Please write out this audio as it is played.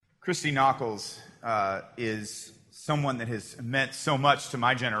Christy Nockels is someone that has meant so much to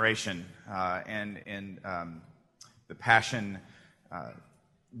my generation and in the Passion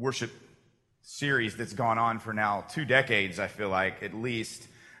worship series that's gone on for now 2 decades, I feel like, at least.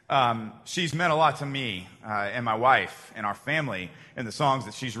 She's meant a lot to me and my wife and our family and the songs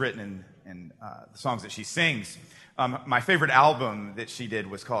that she's written and the songs that she sings. My favorite album that she did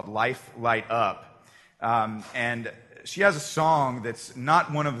was called Life Light Up. And she has a song that's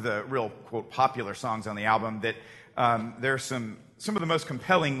not one of the real, quote, popular songs on the album that there are some of the most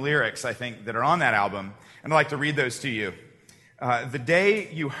compelling lyrics, I think, that are on that album. And I'd like to read those to you. The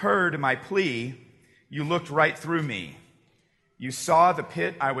day you heard my plea, you looked right through me. You saw the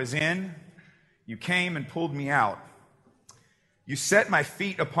pit I was in. You came and pulled me out. You set my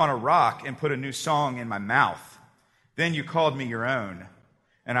feet upon a rock and put a new song in my mouth. Then you called me your own,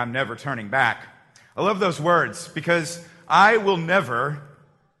 and I'm never turning back. I love those words because I will never,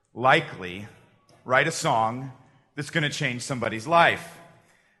 likely, write a song that's going to change somebody's life.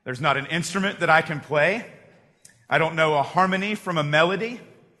 There's not an instrument that I can play. I don't know a harmony from a melody.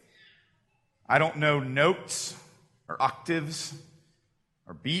 I don't know notes or octaves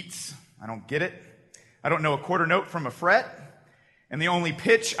or beats. I don't get it. I don't know a quarter note from a fret. And the only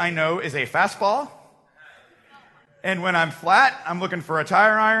pitch I know is a fastball. And when I'm flat, I'm looking for a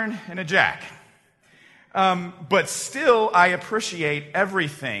tire iron and a jack. But still, I appreciate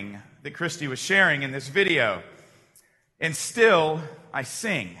everything that Christy was sharing in this video. And still, I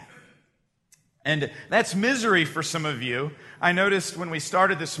sing. And that's misery for some of you. I noticed when we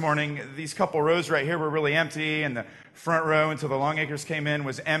started this morning, these couple rows right here were really empty, and the front row until the Longacres came in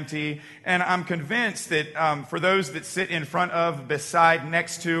was empty. And I'm convinced that for those that sit in front of, beside,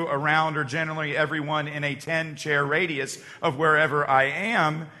 next to, around, or generally everyone in a 10-chair radius of wherever I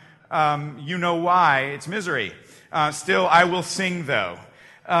am, you know why it's misery. Still, I will sing, though.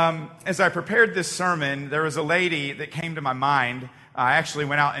 As I prepared this sermon, there was a lady that came to my mind. I actually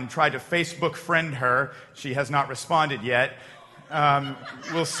went out and tried to Facebook friend her. She has not responded yet.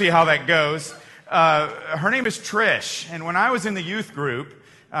 We'll see how that goes. Her name is Trish, and when I was in the youth group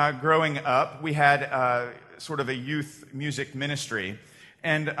growing up, we had sort of a youth music ministry.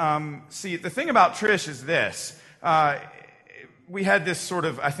 And see, the thing about Trish is this. We had this sort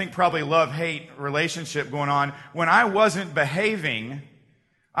of, I think, probably love-hate relationship going on. When I wasn't behaving,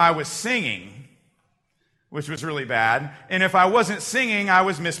 I was singing, which was really bad. And if I wasn't singing, I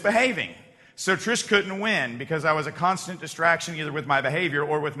was misbehaving. So Trish couldn't win because I was a constant distraction either with my behavior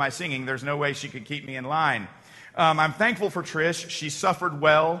or with my singing. There's no way she could keep me in line. I'm thankful for Trish. She suffered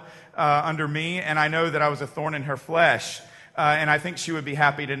well under me, and I know that I was a thorn in her flesh. And I think she would be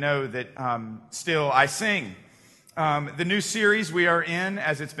happy to know that still I sing. The new series we are in,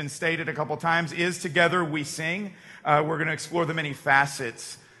 as it's been stated a couple times, is Together We Sing. We're going to explore the many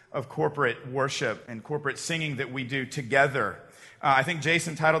facets of corporate worship and corporate singing that we do together. I think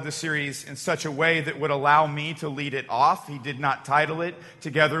Jason titled this series in such a way that would allow me to lead it off. He did not title it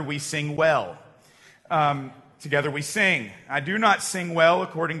Together We Sing Well. Together We Sing. I do not sing well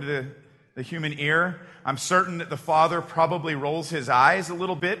according to the human ear. I'm certain that the Father probably rolls his eyes a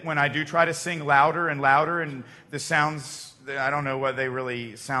little bit when I do try to sing louder and louder, and the sounds, I don't know what they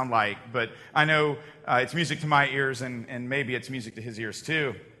really sound like, but I know it's music to my ears, and maybe it's music to his ears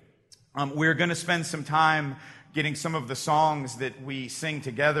too. We're going to spend some time getting some of the songs that we sing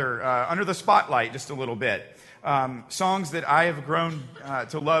together under the spotlight just a little bit. Songs that I have grown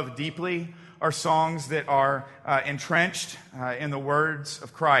to love deeply are songs that are entrenched in the words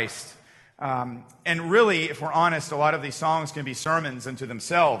of Christ. And really, if we're honest, a lot of these songs can be sermons unto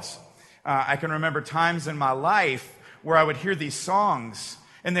themselves. I can remember times in my life where I would hear these songs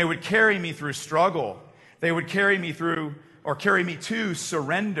and they would carry me through struggle. They would carry me through or carry me to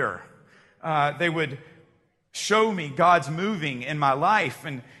surrender. They would show me God's moving in my life.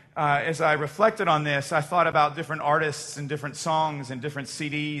 And as I reflected on this, I thought about different artists and different songs and different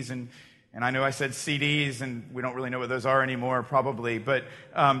CDs. And I know I said CDs, and we don't really know what those are anymore, probably. But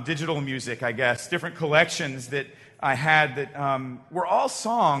digital music, I guess. Different collections that I had that were all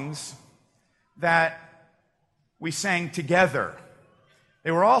songs that we sang together.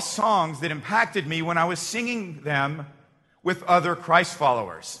 They were all songs that impacted me when I was singing them with other Christ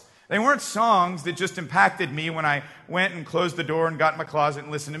followers. They weren't songs that just impacted me when I went and closed the door and got in my closet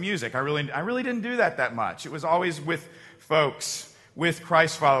and listened to music. I really didn't do that much. It was always with folks, with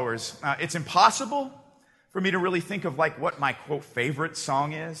Christ followers. It's impossible for me to really think of like what my, quote, favorite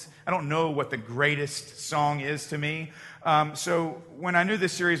song is. I don't know what the greatest song is to me. So when I knew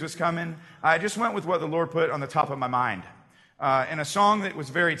this series was coming, I just went with what the Lord put on the top of my mind. And a song that was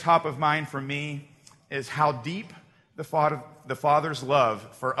very top of mind for me is How Deep the Father's love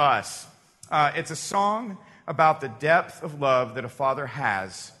for us. It's a song about the depth of love that a father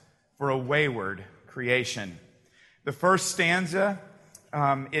has for a wayward creation. The first stanza,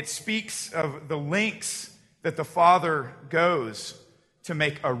 it speaks of the lengths that the Father goes to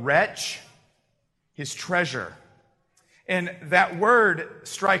make a wretch his treasure. And that word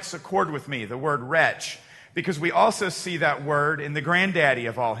strikes a chord with me, the word wretch, because we also see that word in the granddaddy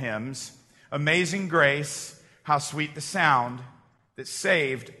of all hymns, Amazing Grace, how sweet the sound that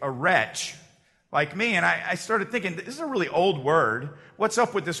saved a wretch like me. And I started thinking, this is a really old word. What's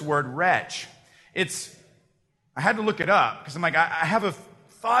up with this word wretch? I had to look it up because I'm like, I have a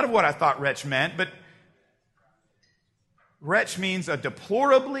thought of what I thought wretch meant, but wretch means a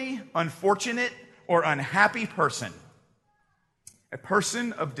deplorably unfortunate or unhappy person. A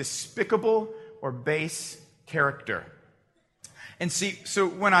person of despicable or base character. And see, so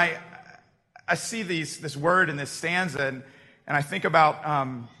when I see this word in this stanza, and I think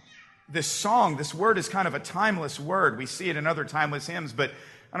about this song, this word is kind of a timeless word. We see it in other timeless hymns, but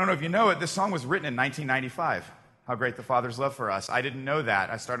I don't know if you know it, this song was written in 1995. How great the Father's love for us. I didn't know that.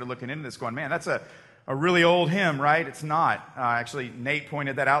 I started looking into this going, man, that's a really old hymn, right? It's not. Actually, Nate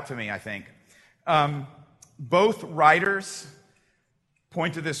pointed that out to me, I think. Both writers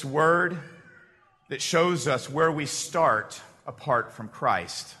point to this word that shows us where we start apart from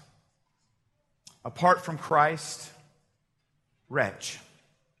Christ. Apart from Christ, wretch.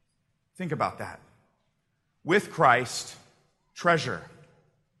 Think about that. With Christ, treasure.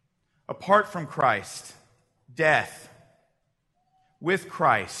 Apart from Christ, death. With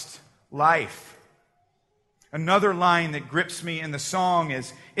Christ, life. Another line that grips me in the song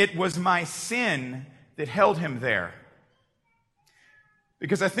is, it was my sin that held him there.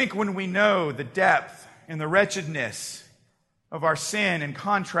 Because I think when we know the depth and the wretchedness of our sin in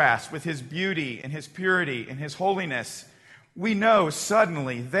contrast with his beauty and his purity and his holiness, we know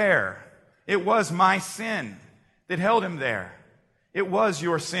suddenly there, it was my sin that held him there. It was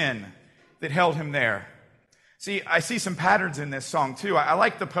your sin that held him there. See, I see some patterns in this song too. I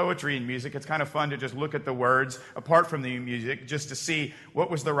like the poetry in music. It's kind of fun to just look at the words apart from the music just to see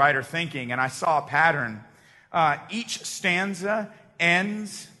what was the writer thinking. And I saw a pattern. Each stanza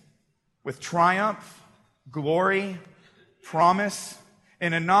ends with triumph, glory, promise,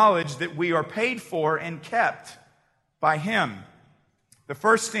 and a knowledge that we are paid for and kept by him. The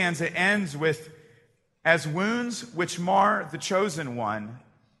first stanza ends with, as wounds which mar the chosen one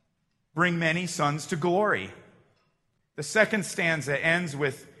bring many sons to glory. The second stanza ends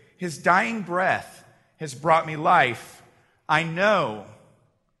with, his dying breath has brought me life. I know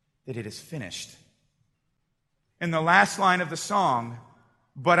that it is finished. In the last line of the song,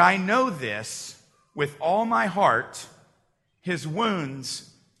 but I know this with all my heart, his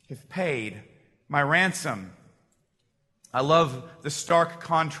wounds have paid my ransom. I love the stark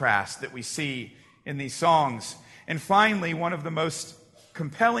contrast that we see in these songs. And finally, one of the most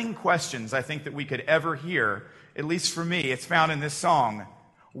compelling questions I think that we could ever hear, at least for me, it's found in this song.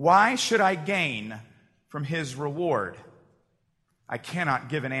 Why should I gain from his reward? I cannot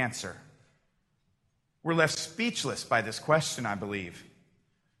give an answer. We're left speechless by this question, I believe,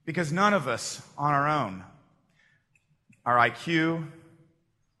 because none of us on our own, our IQ,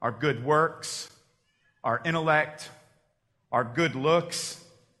 our good works, our intellect, our good looks,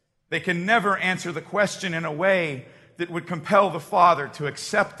 they can never answer the question in a way that would compel the Father to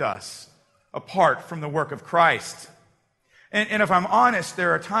accept us apart from the work of Christ. And if I'm honest,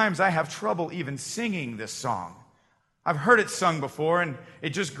 there are times I have trouble even singing this song. I've heard it sung before, and it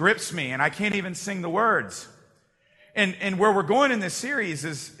just grips me, and I can't even sing the words. And where we're going in this series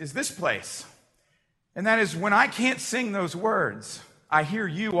is this place. And that is, when I can't sing those words, I hear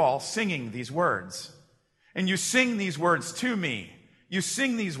you all singing these words. And you sing these words to me. You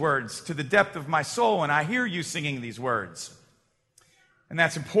sing these words to the depth of my soul, and I hear you singing these words. And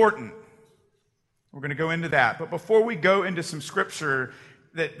that's important. We're going to go into that. But before we go into some scripture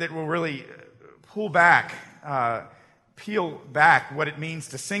that will really peel back what it means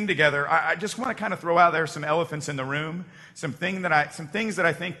to sing together, I just want to kind of throw out there some elephants in the room, some things that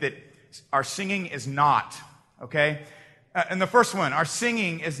I think that our singing is not, okay? And the first one, our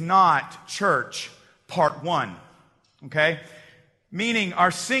singing is not church, part one, okay? Meaning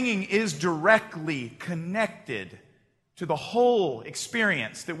our singing is directly connected to the whole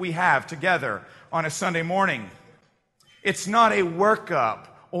experience that we have together on a Sunday morning. It's not a workup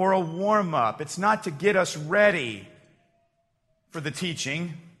or a warm-up. It's not to get us ready for the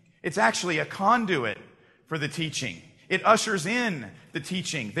teaching. It's actually a conduit for the teaching. It ushers in the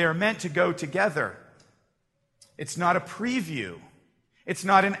teaching. They are meant to go together. It's not a preview. It's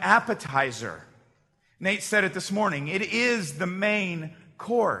not an appetizer. Nate said it this morning. It is the main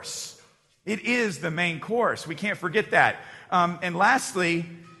course. It is the main course. We can't forget that. And lastly,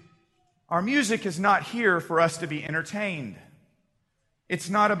 our music is not here for us to be entertained. It's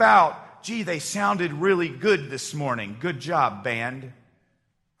not about, gee, they sounded really good this morning. Good job, band.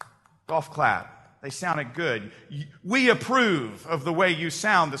 Golf clap. They sounded good. We approve of the way you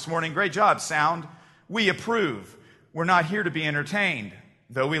sound this morning. Great job, sound. We approve. We're not here to be entertained.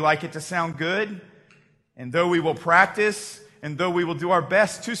 Though we like it to sound good, and though we will practice, and though we will do our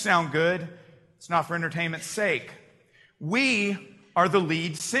best to sound good, it's not for entertainment's sake. We are the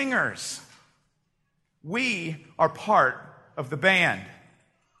lead singers. We are part of the band.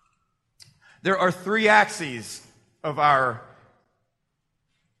 There are 3 axes of our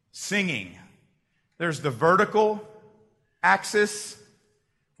singing. There's the vertical axis,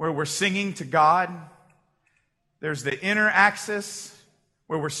 where we're singing to God. There's the inner axis,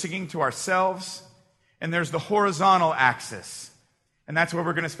 where we're singing to ourselves. And there's the horizontal axis. And that's where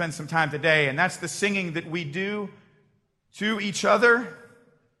we're going to spend some time today. And that's the singing that we do to each other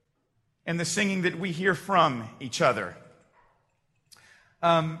and the singing that we hear from each other.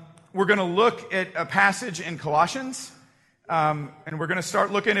 We're going to look at a passage in Colossians. And we're going to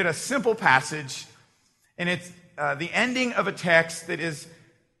start looking at a simple passage. And it's the ending of a text that is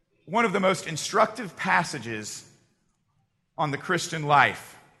one of the most instructive passages on the Christian life.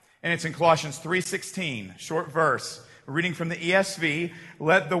 And it's in Colossians 3:16, short verse. We're reading from the ESV.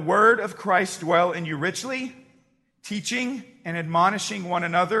 Let the word of Christ dwell in you richly, teaching and admonishing one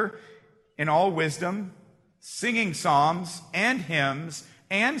another in all wisdom, singing psalms and hymns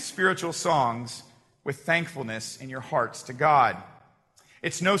and spiritual songs with thankfulness in your hearts to God.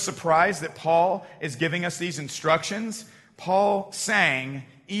 It's no surprise that Paul is giving us these instructions. Paul sang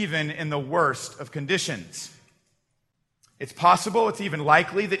even in the worst of conditions. It's possible, it's even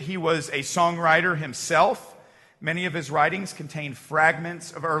likely that he was a songwriter himself. Many of his writings contain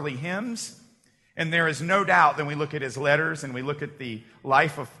fragments of early hymns. And there is no doubt that when we look at his letters and we look at the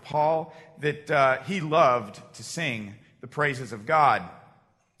life of Paul, that he loved to sing the praises of God.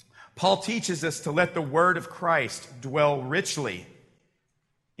 Paul teaches us to let the word of Christ dwell richly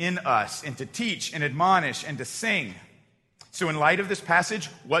in us and to teach and admonish and to sing. So in light of this passage,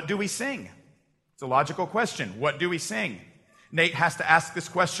 what do we sing? It's a logical question. What do we sing? Nate has to ask this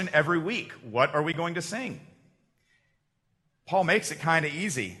question every week. What are we going to sing? Paul makes it kind of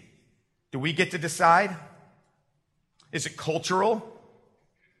easy. Do we get to decide? Is it cultural?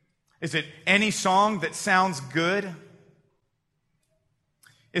 Is it any song that sounds good?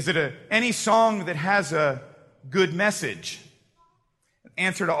 Is it any song that has a good message? The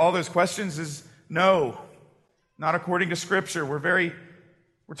answer to all those questions is no, not according to Scripture. We're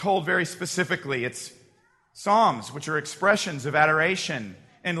told very specifically it's psalms, which are expressions of adoration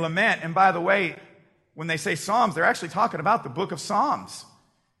and lament. And by the way, when they say psalms, they're actually talking about the book of Psalms.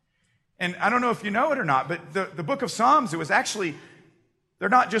 And I don't know if you know it or not, but the book of Psalms, they're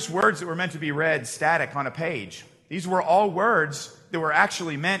not just words that were meant to be read static on a page. These were all words that were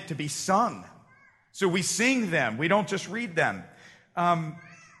actually meant to be sung. So we sing them. We don't just read them.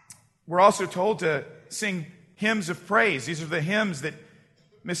 We're also told to sing hymns of praise. These are the hymns that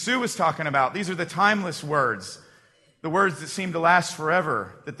Miss Sue was talking about. These are the timeless words, the words that seem to last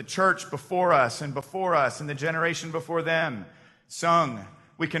forever, that the church before us and the generation before them sung.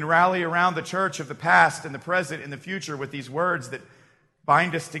 We can rally around the church of the past and the present and the future with these words that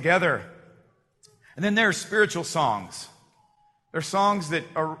bind us together. And then there are spiritual songs. They're songs that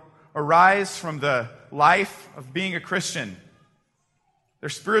arise from the life of being a Christian. They're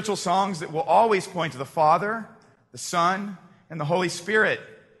spiritual songs that will always point to the Father, the Son, and the Holy Spirit.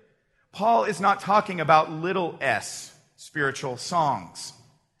 Paul is not talking about little s spiritual songs.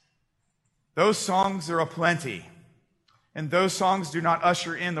 Those songs are aplenty. And those songs do not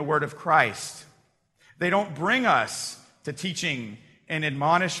usher in the word of Christ. They don't bring us to teaching and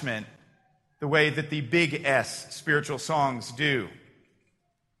admonishment the way that the big S spiritual songs do.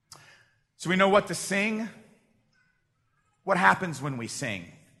 So we know what to sing. What happens when we sing?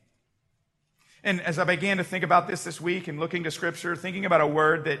 And as I began to think about this week and looking to Scripture, thinking about a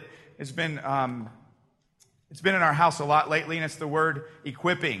word that has been, it's been in our house a lot lately, and it's the word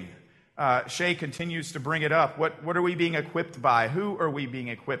equipping. Shay continues to bring it up. What are we being equipped by? Who are we being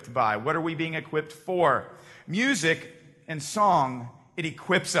equipped by? What are we being equipped for? Music and song, it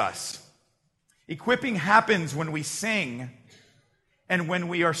equips us. Equipping happens when we sing and when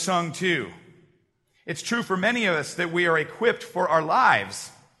we are sung to. It's true for many of us that we are equipped for our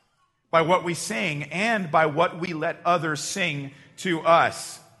lives by what we sing and by what we let others sing to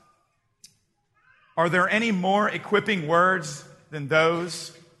us. Are there any more equipping words than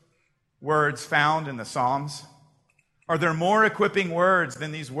those words found in the Psalms? Are there more equipping words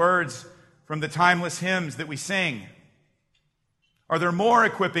than these words from the timeless hymns that we sing? Are there more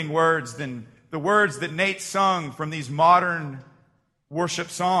equipping words than the words that Nate sung from these modern worship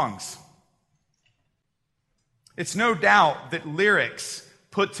songs? It's no doubt that lyrics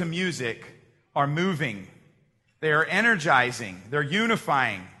put to music are moving. They are energizing. They're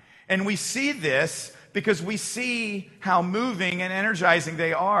unifying. And we see this because we see how moving and energizing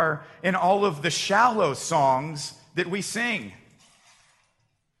they are in all of the shallow songs that we sing.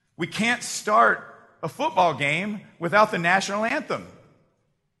 We can't start a football game without the national anthem.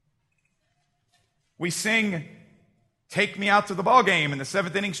 We sing, "Take Me Out to the Ball Game" in the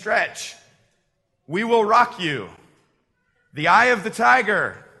 7th inning stretch. "We Will Rock You," "The Eye of the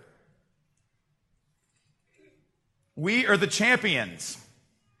Tiger," "We Are the Champions."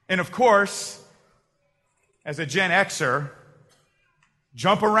 And of course, as a Gen Xer,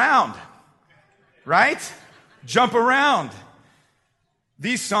 "Jump Around," right? Jump around.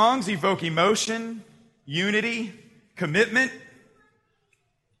 These songs evoke emotion, unity, commitment,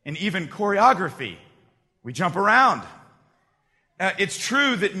 and even choreography. We jump around. It's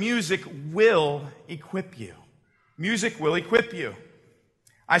true that music will equip you. Music will equip you.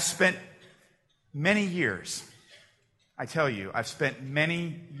 I spent many years, I tell you, I've spent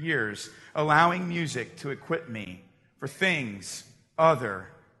many years allowing music to equip me for things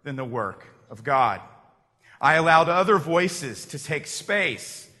other than the work of God. I allowed other voices to take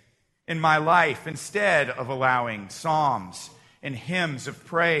space in my life instead of allowing psalms and hymns of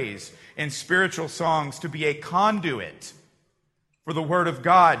praise and spiritual songs to be a conduit for the Word of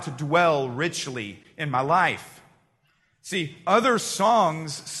God to dwell richly in my life. See, other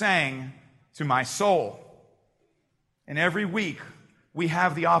songs sang to my soul. And every week we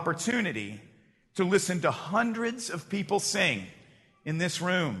have the opportunity to listen to hundreds of people sing in this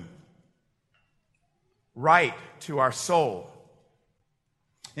room, right to our soul.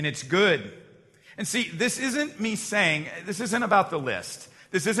 And it's good. And see, this isn't me saying, this isn't about the list.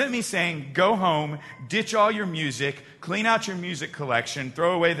 This isn't me saying, go home, ditch all your music, clean out your music collection,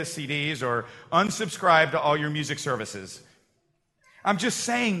 throw away the CDs, or unsubscribe to all your music services. I'm just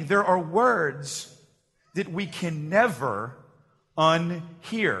saying there are words that we can never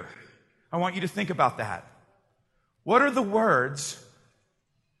unhear. I want you to think about that. What are the words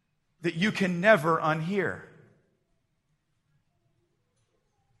that you can never unhear?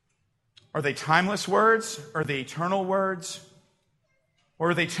 Are they timeless words? Are they eternal words? Or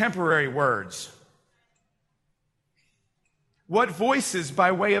are they temporary words? What voices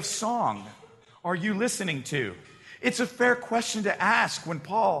by way of song are you listening to? It's a fair question to ask when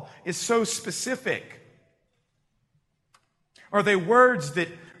Paul is so specific. Are they words that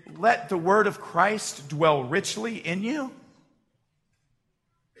let the word of Christ dwell richly in you?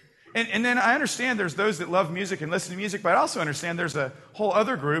 And then I understand there's those that love music and listen to music, but I also understand there's a whole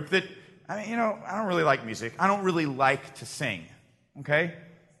other group that, I don't really like music. I don't really like to sing, okay?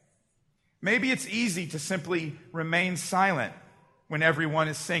 Maybe it's easy to simply remain silent when everyone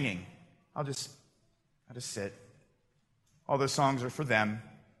is singing. I'll just sit. All those songs are for them.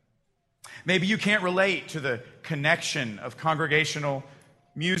 Maybe you can't relate to the connection of congregational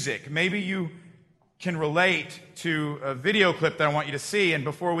music. Maybe you can relate to a video clip that I want you to see. And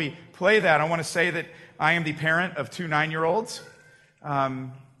before we play that, I want to say that I am the parent of 2 9-year-olds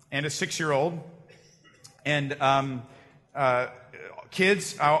and a 6-year-old. And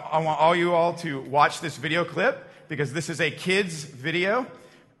kids, I want all you all to watch this video clip because this is a kids video.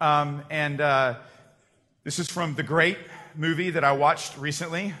 This is from the great movie that I watched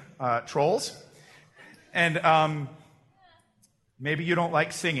recently, Trolls. And maybe you don't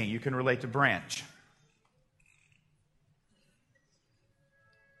like singing. You can relate to Branch.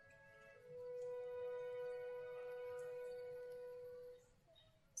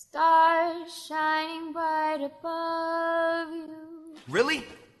 Stars shining bright above you. Really?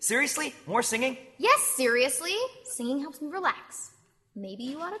 Seriously? More singing? Yes, seriously. Singing helps me relax. Maybe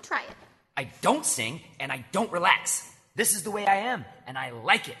you ought to try it. I don't sing, and I don't relax. This is the way I am, and I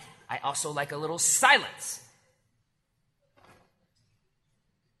like it. I also like a little silence.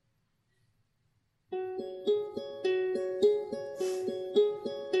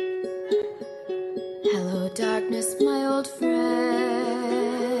 Hello, darkness, my old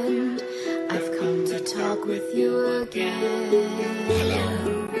friend. I've come to talk with you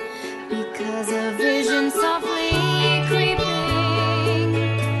again. Because a vision softly creeping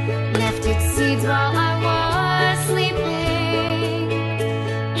left its seeds while I was sleeping.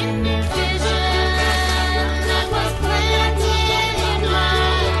 And the vision that was planted in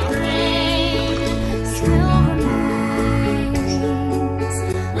my brain still remains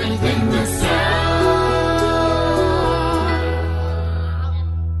within the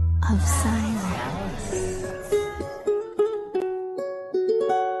of silence.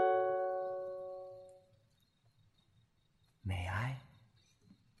 May I?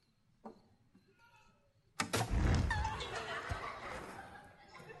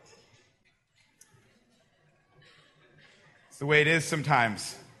 It's the way it is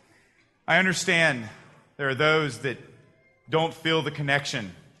sometimes. I understand there are those that don't feel the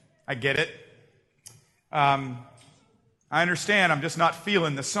connection. I get it. I understand I'm just not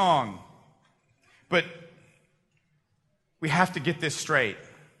feeling the song. But we have to get this straight.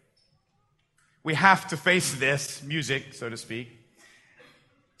 We have to face this music, so to speak.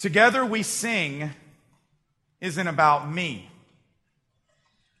 Together We Sing isn't about me.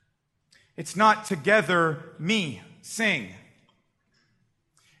 It's not Together Me Sing.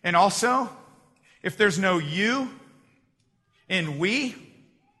 And also, if there's no you in we,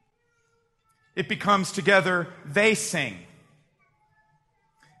 it becomes Together They Sing.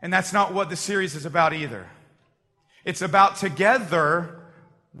 And that's not what the series is about either. It's about Together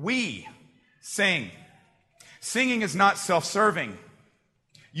We Sing. Singing is not self-serving.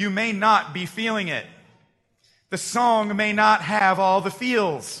 You may not be feeling it. The song may not have all the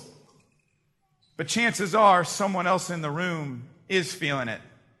feels. But chances are someone else in the room is feeling it.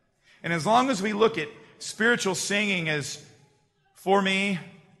 And as long as we look at spiritual singing as for me,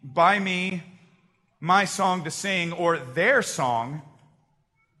 by me, my song to sing, or their song,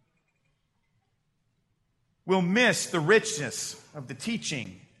 we'll miss the richness of the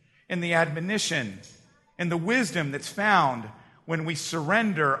teaching and the admonition and the wisdom that's found when we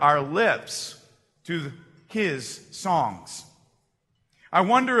surrender our lips to His songs. I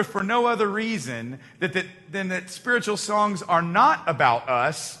wonder if for no other reason than that spiritual songs are not about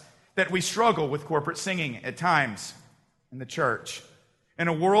us, that we struggle with corporate singing at times in the church. In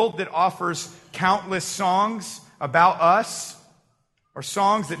a world that offers countless songs about us, or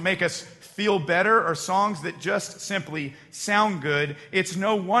songs that make us feel better, or songs that just simply sound good, it's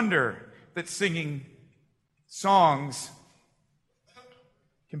no wonder that singing songs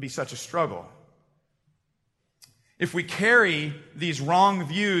can be such a struggle. If we carry these wrong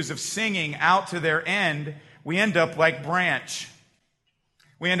views of singing out to their end, we end up like Branch.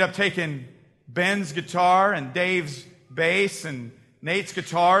 We end up taking Ben's guitar and Dave's bass and Nate's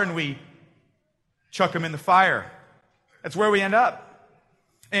guitar and we chuck them in the fire. That's where we end up.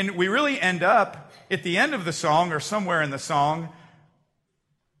 And we really end up at the end of the song, or somewhere in the song,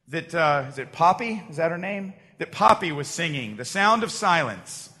 that, is it Poppy? Is that her name? That Poppy was singing, The Sound of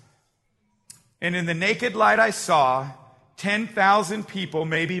Silence. And in the naked light I saw 10,000 people,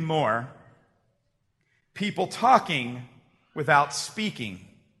 maybe more, people talking without speaking,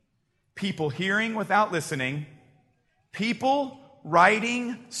 people hearing without listening, people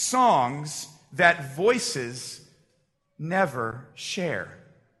writing songs that voices never share.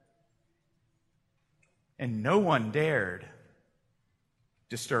 And no one dared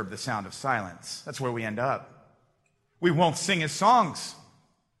disturb the sound of silence. That's where we end up. We won't sing His songs.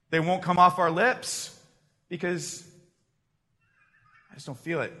 They won't come off our lips because I just don't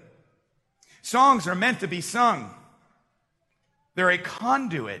feel it. Songs are meant to be sung. They're a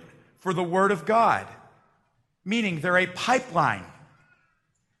conduit for the Word of God, meaning they're a pipeline.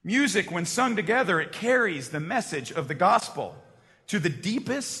 Music, when sung together, it carries the message of the gospel to the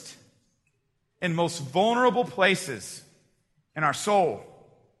deepest and most vulnerable places in our soul.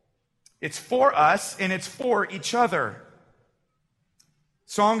 It's for us and it's for each other.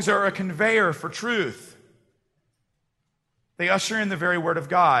 Songs are a conveyor for truth. They usher in the very Word of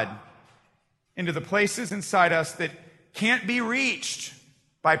God into the places inside us that can't be reached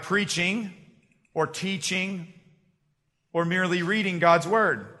by preaching or teaching or merely reading God's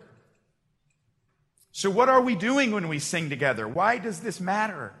Word. So what are we doing when we sing together? Why does this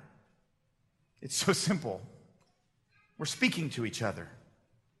matter? It's so simple. We're speaking to each other.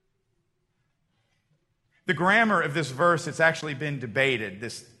 The grammar of this verse, it's actually been debated,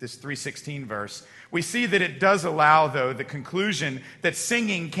 this 3:16 verse. We see that it does allow, though, the conclusion that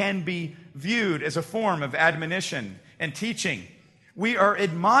singing can be viewed as a form of admonition and teaching. We are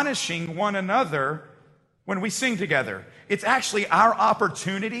admonishing one another when we sing together. It's actually our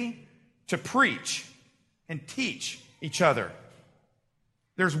opportunity to preach and teach each other.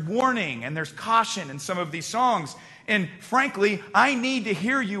 There's warning and there's caution in some of these songs. And frankly, I need to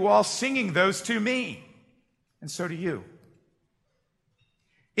hear you all singing those to me. And so do you.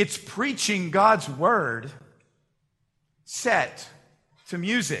 It's preaching God's Word set to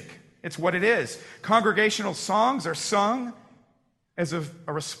music. It's what it is. Congregational songs are sung as a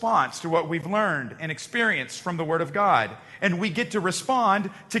response to what we've learned and experienced from the Word of God. And we get to respond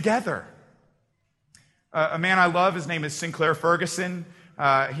together. A man I love, his name is Sinclair Ferguson.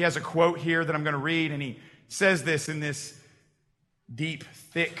 He has a quote here that I'm going to read, and he says this in this deep,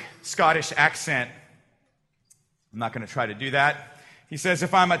 thick Scottish accent. I'm not going to try to do that. He says,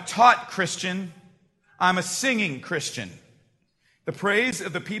 "If I'm a taught Christian, I'm a singing Christian. The praise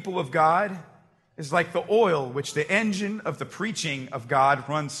of the people of God is like the oil which the engine of the preaching of God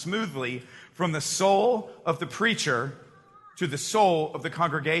runs smoothly from the soul of the preacher to the soul of the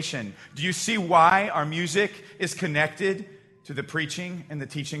congregation." Do you see why our music is connected to the preaching and the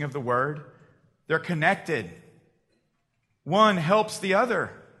teaching of the word? They're connected. One helps the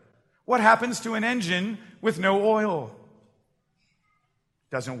other. What happens to an engine with no oil?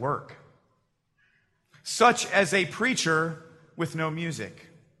 Doesn't work. Such as a preacher with no music,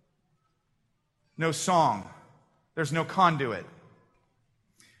 no song. There's no conduit.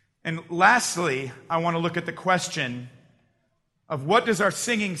 And lastly, I want to look at the question of what does our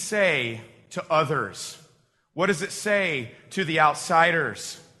singing say to others? What does it say to the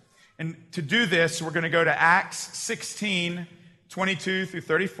outsiders? And to do this, we're going to go to Acts 16, 22 through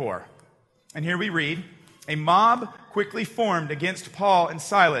 34. And here we read, "A mob quickly formed against Paul and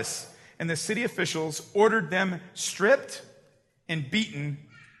Silas, and the city officials ordered them stripped and beaten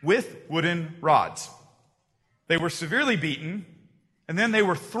with wooden rods. They were severely beaten, and then they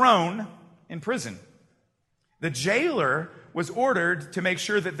were thrown in prison. The jailer was ordered to make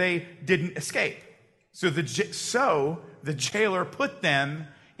sure that they didn't escape. So the jailer put them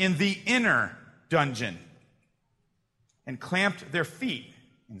in the inner dungeon and clamped their feet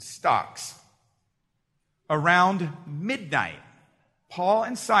in stocks. Around midnight, Paul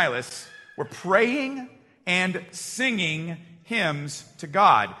and Silas were praying and singing hymns to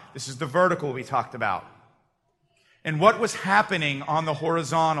God." This is the vertical we talked about. "And what was happening on the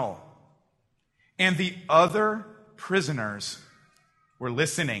horizontal? And the other prisoners were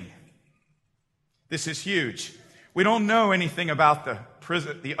listening." This is huge. We don't know anything about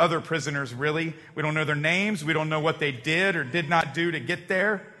the other prisoners, really. We don't know their names. We don't know what they did or did not do to get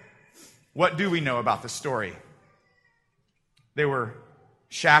there. What do we know about the story? They were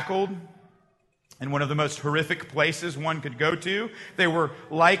shackled in one of the most horrific places one could go to. They were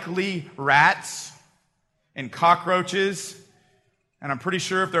likely rats and cockroaches. And I'm pretty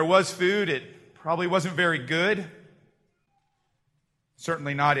sure if there was food, it probably wasn't very good.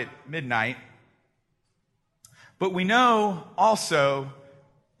 Certainly not at midnight. But we know also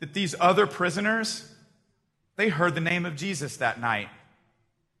that these other prisoners, they heard the name of Jesus that night.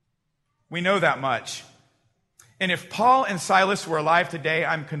 We know that much. And if Paul and Silas were alive today,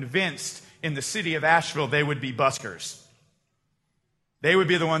 I'm convinced in the city of Asheville, they would be buskers. They would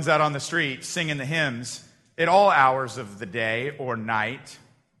be the ones out on the street singing the hymns at all hours of the day or night.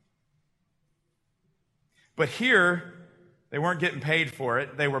 But here, they weren't getting paid for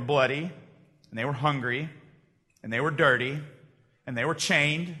it. They were bloody, and they were hungry, and they were dirty, and they were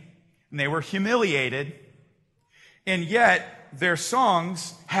chained, and they were humiliated. And yet, their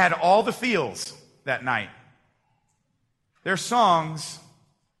songs had all the feels that night. Their songs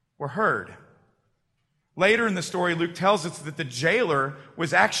were heard. Later in the story, Luke tells us that the jailer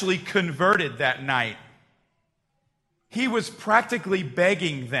was actually converted that night. He was practically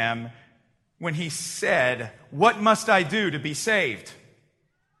begging them when he said, "What must I do to be saved?"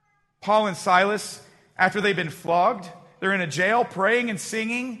 Paul and Silas, after they've been flogged, they're in a jail praying and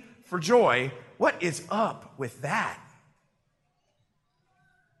singing for joy. What is up with that?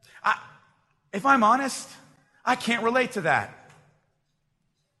 If I'm honest, I can't relate to that.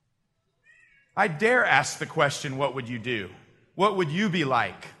 I dare ask the question, what would you do? What would you be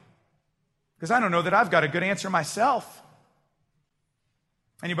like? Because I don't know that I've got a good answer myself.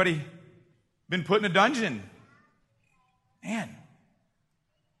 Anybody been put in a dungeon? Man,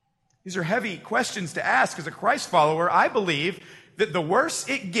 these are heavy questions to ask. As a Christ follower, I believe that the worse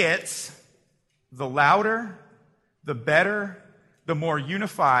it gets, the louder, the better, the more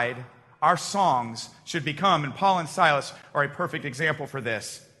unified our songs should become. And Paul and Silas are a perfect example for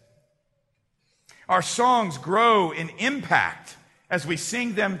this. Our songs grow in impact as we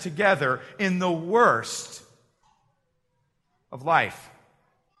sing them together in the worst of life.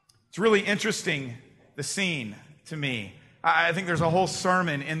 It's really interesting, the scene, to me. I think there's a whole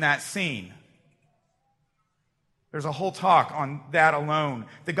sermon in that scene. There's a whole talk on that alone.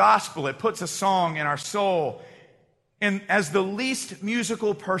 The gospel, it puts a song in our soul. And as the least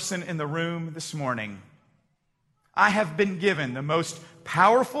musical person in the room this morning, I have been given the most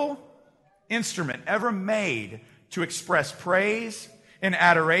powerful instrument ever made to express praise and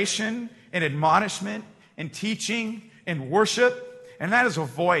adoration and admonishment and teaching and worship, and that is a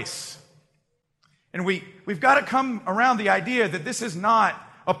voice. And we've got to come around the idea that this is not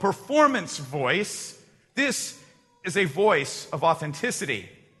a performance voice. This is a voice of authenticity.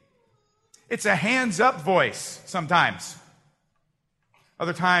 It's a hands-up voice sometimes.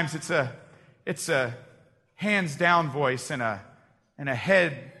 Other times it's a hands-down voice and a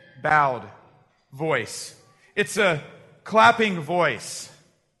head-bowed voice. It's a clapping voice.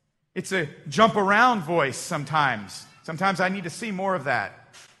 It's a jump-around voice sometimes. Sometimes I need to see more of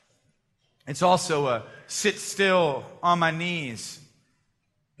that. It's also a sit still on my knees,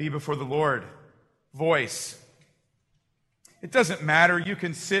 be before the Lord voice. It doesn't matter. You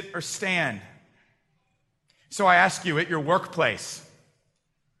can sit or stand. So I ask you, at your workplace,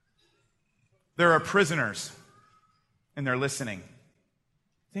 there are prisoners and they're listening.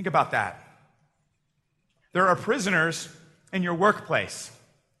 Think about that. There are prisoners in your workplace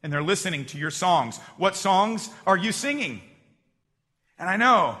and they're listening to your songs. What songs are you singing? And I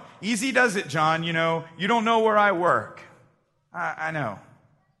know, easy does it, John. You don't know where I work. I know.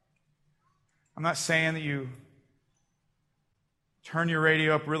 I'm not saying that you turn your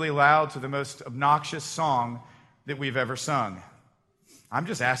radio up really loud to the most obnoxious song that we've ever sung. I'm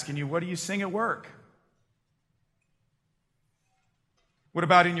just asking you, what do you sing at work? What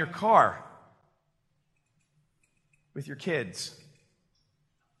about in your car? With your kids?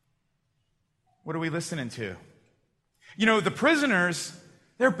 What are we listening to? The prisoners,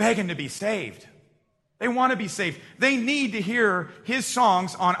 they're begging to be saved. They want to be saved. They need to hear his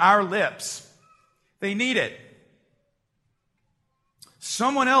songs on our lips. They need it.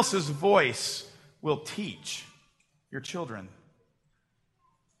 Someone else's voice will teach your children.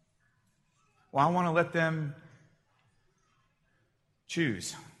 Well, I want to let them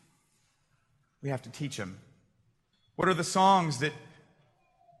choose. We have to teach them. What are the songs that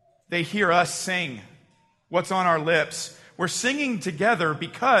they hear us sing? What's on our lips? We're singing together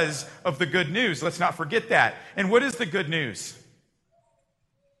because of the good news. Let's not forget that. And what is the good news?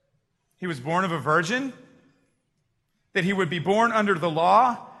 He was born of a virgin, that he would be born under the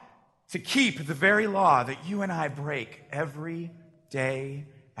law to keep the very law that you and I break every day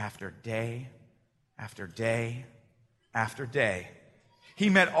after day after day after day. He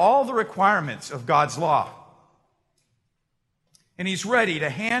met all the requirements of God's law. And he's ready to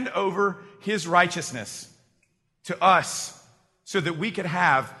hand over his righteousness to us so that we could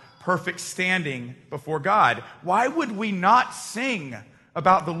have perfect standing before God. Why would we not sing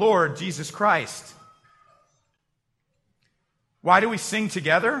about the Lord Jesus Christ? Why do we sing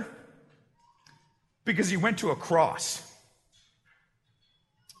together? Because he went to a cross.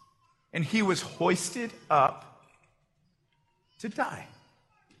 And he was hoisted up to die.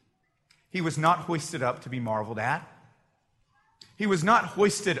 He was not hoisted up to be marveled at. He was not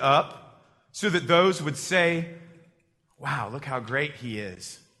hoisted up so that those would say, wow, look how great he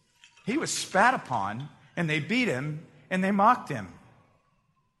is. He was spat upon, and they beat him, and they mocked him.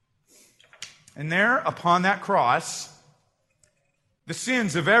 And there, upon that cross, the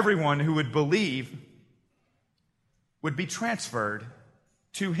sins of everyone who would believe would be transferred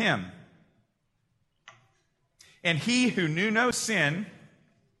to him. And he who knew no sin,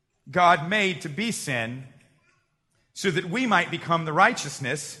 God made to be sin, so that we might become the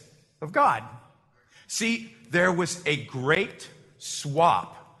righteousness of God. See, there was a great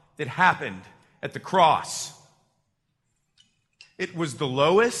swap that happened at the cross. It was the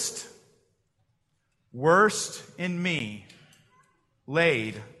lowest, worst in me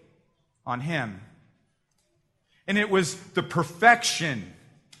laid on him. And it was the perfection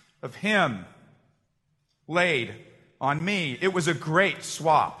of him laid on me. It was a great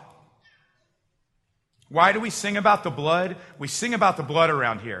swap. Why do we sing about the blood? We sing about the blood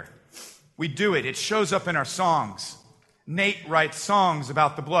around here. We do it. It shows up in our songs. Nate writes songs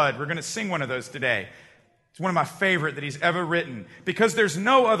about the blood. We're going to sing one of those today. It's one of my favorite that he's ever written, because there's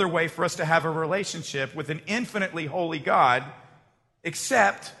no other way for us to have a relationship with an infinitely holy God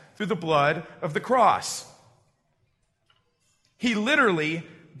except through the blood of the cross. He literally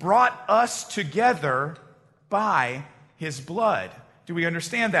brought us together by his blood. Do we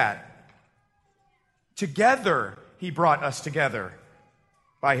understand that? Together, he brought us together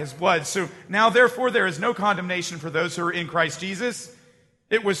by his blood. So now, therefore, there is no condemnation for those who are in Christ Jesus.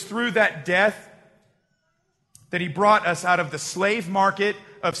 It was through that death that he brought us out of the slave market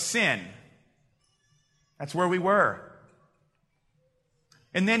of sin. That's where we were.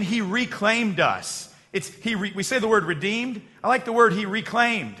 And then he reclaimed us. We say the word redeemed. I like the word he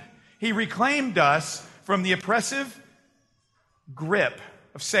reclaimed. He reclaimed us from the oppressive grip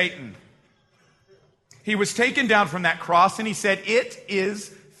of Satan. He was taken down from that cross and he said, "It is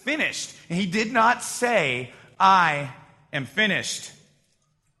finished." And he did not say, "I am finished."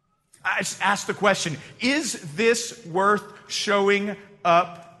 I just asked the question, is this worth showing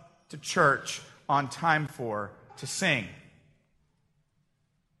up to church on time for to sing?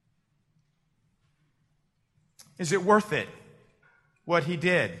 Is it worth it, what he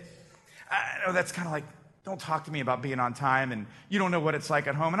did? I know that's kind of like, don't talk to me about being on time and you don't know what it's like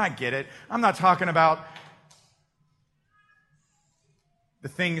at home, and I get it. I'm not talking about the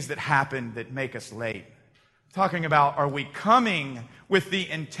things that happen that make us late. I'm talking about, are we coming with the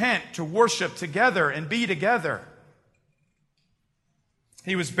intent to worship together and be together?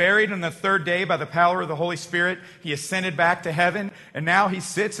 He was buried on the third day by the power of the Holy Spirit. He ascended back to heaven, and now he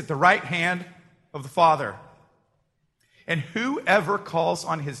sits at the right hand of the Father. And whoever calls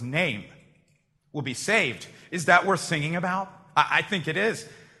on his name will be saved. Is that worth singing about? I think it is.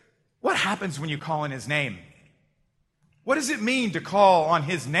 What happens when you call on his name? What does it mean to call on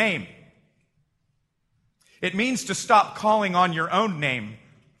his name? It means to stop calling on your own name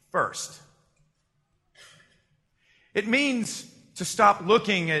first. It means to stop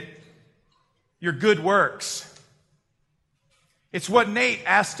looking at your good works. It's what Nate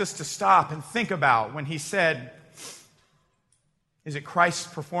asked us to stop and think about when he said, is it Christ's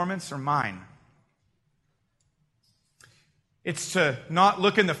performance or mine? It's to not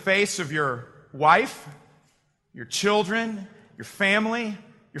look in the face of your wife, your children, your family,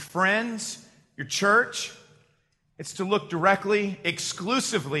 your friends, your church. It's to look directly,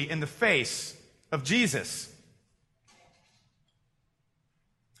 exclusively in the face of Jesus.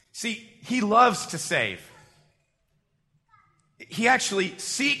 See, he loves to save. He actually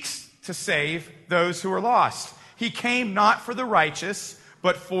seeks to save those who are lost. He came not for the righteous,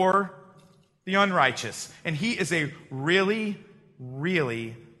 but for the unrighteous. And he is a really,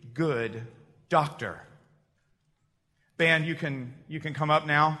 really good doctor. Band, you can come up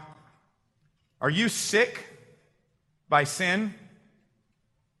now. Are you sick by sin?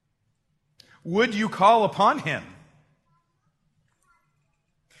 Would you call upon him?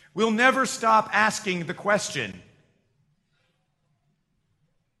 We'll never stop asking the question.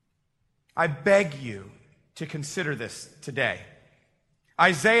 I beg you to consider this today.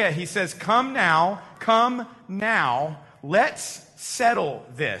 Isaiah, he says, come now, let's settle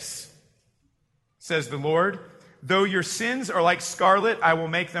this, says the Lord. Though your sins are like scarlet, I will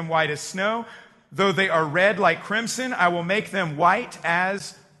make them white as snow. Though they are red like crimson, I will make them white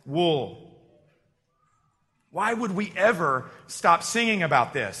as wool. Why would we ever stop singing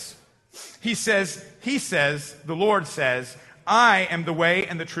about this? He says, the Lord says, I am the way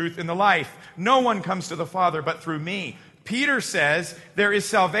and the truth and the life. No one comes to the Father but through me. Peter says, there is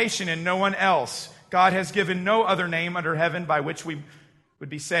salvation in no one else. God has given no other name under heaven by which we would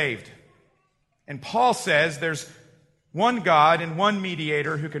be saved. And Paul says there's one God and one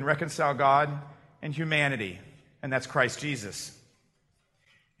mediator who can reconcile God and humanity, and that's Christ Jesus.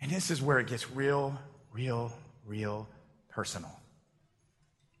 And this is where it gets real personal.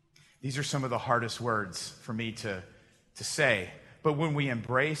 These are some of the hardest words for me to say. But when we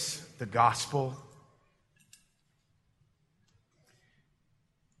embrace the gospel,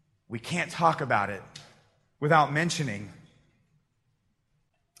 we can't talk about it without mentioning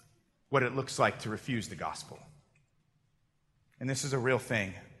what it looks like to refuse the gospel. And this is a real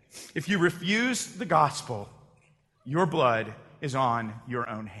thing. If you refuse the gospel, your blood is on your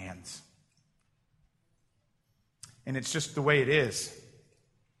own hands. And it's just the way it is.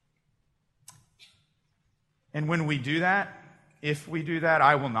 And when we do that, if we do that,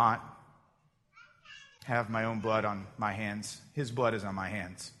 I will not have my own blood on my hands. His blood is on my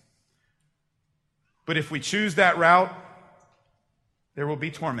hands. But if we choose that route, there will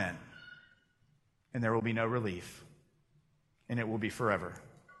be torment. And there will be no relief. And it will be forever.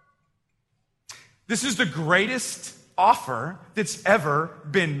 This is the greatest offer that's ever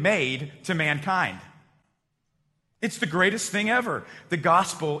been made to mankind. It's the greatest thing ever. The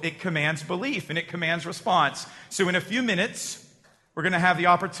gospel, it commands belief and it commands response. So in a few minutes, we're going to have the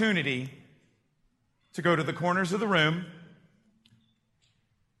opportunity to go to the corners of the room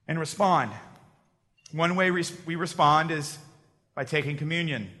and respond. One way we respond is by taking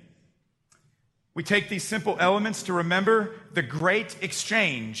communion. We take these simple elements to remember the great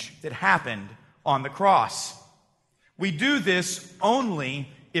exchange that happened on the cross. We do this only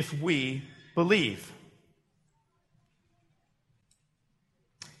if we believe.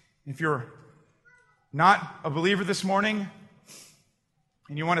 If you're not a believer this morning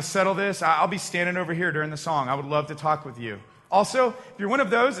and you want to settle this, I'll be standing over here during the song. I would love to talk with you. Also, if you're one of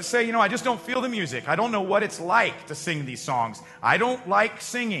those that say, I just don't feel the music. I don't know what it's like to sing these songs. I don't like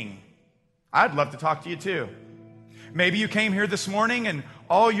singing. I'd love to talk to you too. Maybe you came here this morning and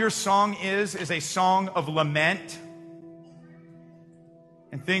all your song is a song of lament.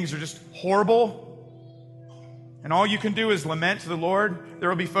 And things are just horrible. And all you can do is lament to the Lord. There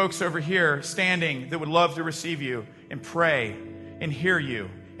will be folks over here standing that would love to receive you and pray and hear you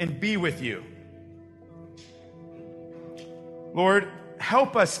and be with you. Lord,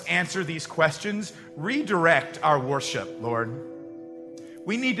 help us answer these questions. Redirect our worship, Lord.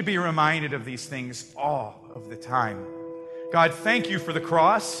 We need to be reminded of these things all of the time. God, thank you for the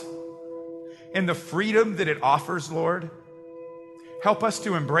cross and the freedom that it offers, Lord. Help us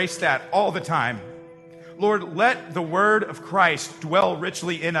to embrace that all the time. Lord, let the word of Christ dwell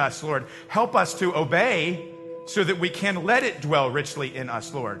richly in us, Lord. Help us to obey so that we can let it dwell richly in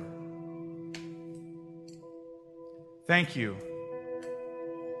us, Lord. Thank you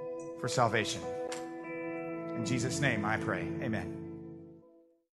for salvation. In Jesus' name I pray. Amen.